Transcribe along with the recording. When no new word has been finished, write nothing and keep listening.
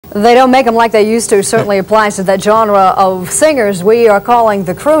They don't make them like they used to. Certainly applies to that genre of singers we are calling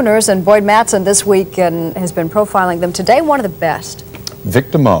the crooners, and Boyd Matson this week has been profiling them today. One of the best.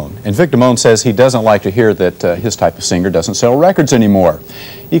 Vic Damone. And Vic Damone says he doesn't like to hear that his type of singer doesn't sell records anymore.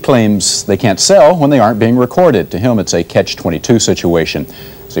 He claims they can't sell when they aren't being recorded. To him, it's a catch-22 situation.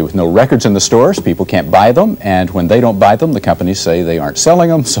 See, with no records in the stores, people can't buy them, and when they don't buy them, the companies say they aren't selling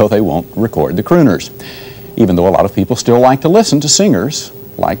them, so they won't record the crooners. Even though a lot of people still like to listen to singers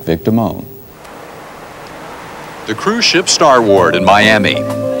like Vic Damone. The cruise ship Star Ward in Miami.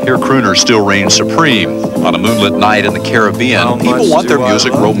 Here crooners still reign supreme. On a moonlit night in the Caribbean, people want their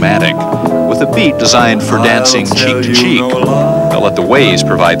music romantic, with a beat designed for dancing cheek to cheek. They'll let the waves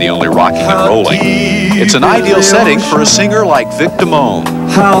provide the only rocking and rolling. It's an ideal setting for a singer like Vic Damone.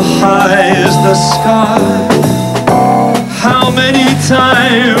 How high is the sky? How many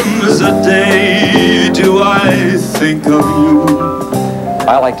times a day do I think of you?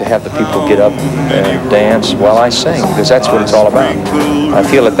 I like to have the people get up and dance while I sing, because that's what it's all about. I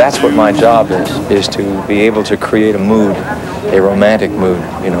feel that that's what my job is to be able to create a mood, a romantic mood,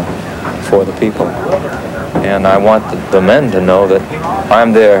 you know, for the people. And I want the men to know that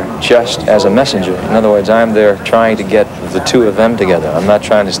I'm there just as a messenger. In other words, I'm there trying to get the two of them together. I'm not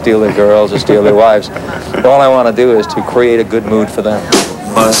trying to steal their girls or steal their wives. All I want to do is to create a good mood for them.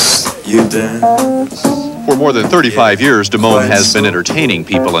 Must you dance? For more than 35 years, Damone has been entertaining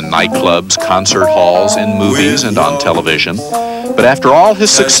people in nightclubs, concert halls, in movies, and on television. But after all his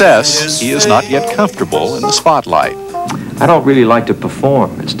success, he is not yet comfortable in the spotlight. I don't really like to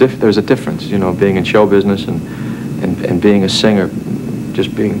perform. There's a difference, you know, being in show business and being a singer,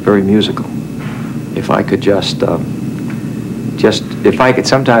 just being very musical. If I could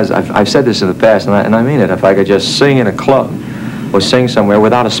sometimes, I've said this in the past, and I mean it, if I could just sing in a club or sing somewhere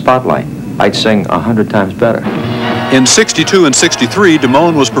without a spotlight, I'd sing 100 times better. In '62 and '63,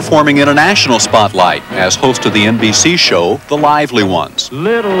 Damone was performing in a national spotlight as host of the NBC show, The Lively Ones.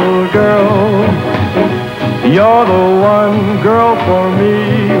 Little girl, you're the one girl for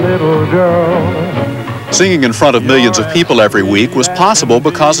me, little girl. Singing in front of millions of people every week was possible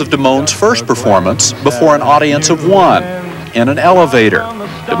because of Damone's first performance before an audience of one, in an elevator.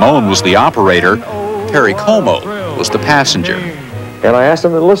 Damone was the operator, Perry Como was the passenger. And I asked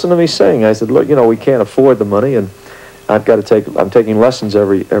them to listen to me sing. I said, look, you know, we can't afford the money, and I'm taking lessons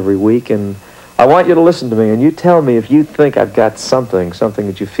every week, and I want you to listen to me, and you tell me if you think I've got something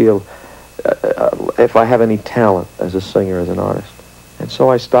that you feel, if I have any talent as a singer, as an artist. And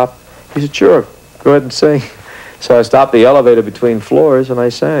so I stopped. He said, sure, go ahead and sing. So I stopped the elevator between floors, and I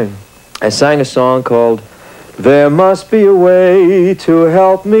sang. I sang a song called, There Must Be a Way to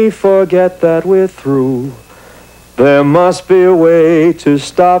Help Me Forget That We're Through. There must be a way to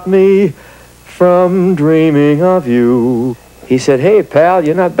stop me from dreaming of you. He said, hey, pal,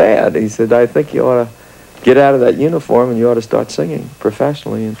 you're not bad. He said, I think you ought to get out of that uniform and you ought to start singing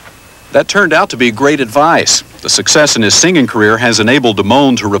professionally. That turned out to be great advice. The success in his singing career has enabled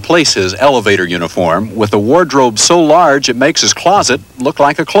Damone to replace his elevator uniform with a wardrobe so large it makes his closet look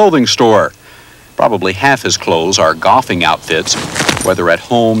like a clothing store. Probably half his clothes are golfing outfits. Whether at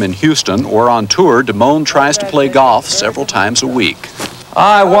home in Houston or on tour, Damone tries to play golf several times a week.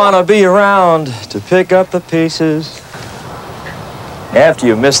 I want to be around to pick up the pieces after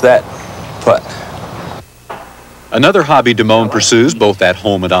you miss that putt. Another hobby Damone pursues, both at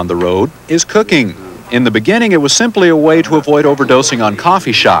home and on the road, is cooking. In the beginning, it was simply a way to avoid overdosing on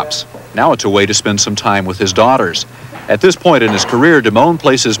coffee shops. Now it's a way to spend some time with his daughters. At this point in his career, Damone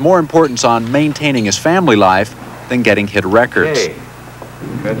places more importance on maintaining his family life than getting hit records. Hey.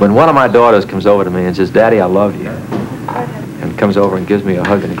 When one of my daughters comes over to me and says, Daddy, I love you, and comes over and gives me a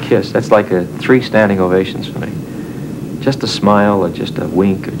hug and a kiss, that's like 3 standing ovations for me. Just a smile or just a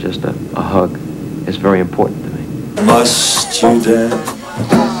wink or just a hug is very important to me. Must you dance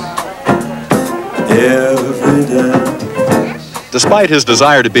every day? Despite his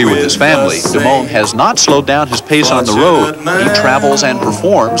desire to be with his family, Damone has not slowed down his pace on the road. He travels and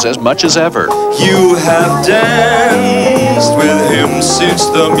performs as much as ever. You have danced with him since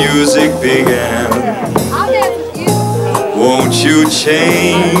the music began. Won't you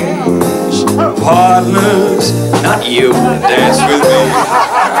change partners? Not you, dance with me.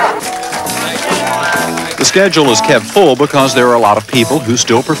 The schedule is kept full because there are a lot of people who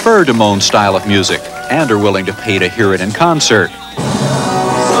still prefer Damone's style of music and are willing to pay to hear it in concert.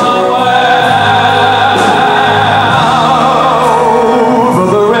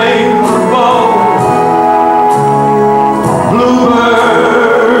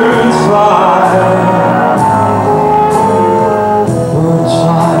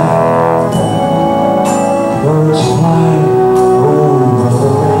 Birds fly over the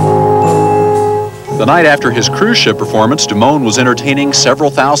rainbow. The night after his cruise ship performance, Damone was entertaining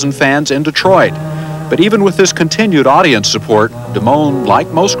several thousand fans in Detroit. But even with this continued audience support, Damone, like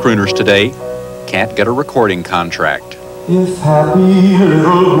most crooners today, can't get a recording contract. If happy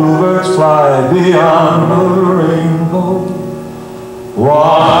little bluebirds fly beyond the rainbow,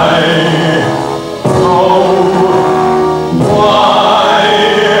 why, oh, why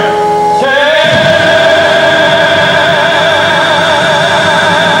can't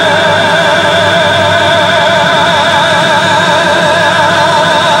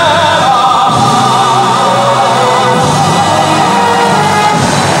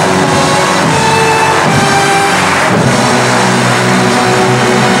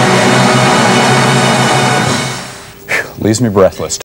Leaves me breathless.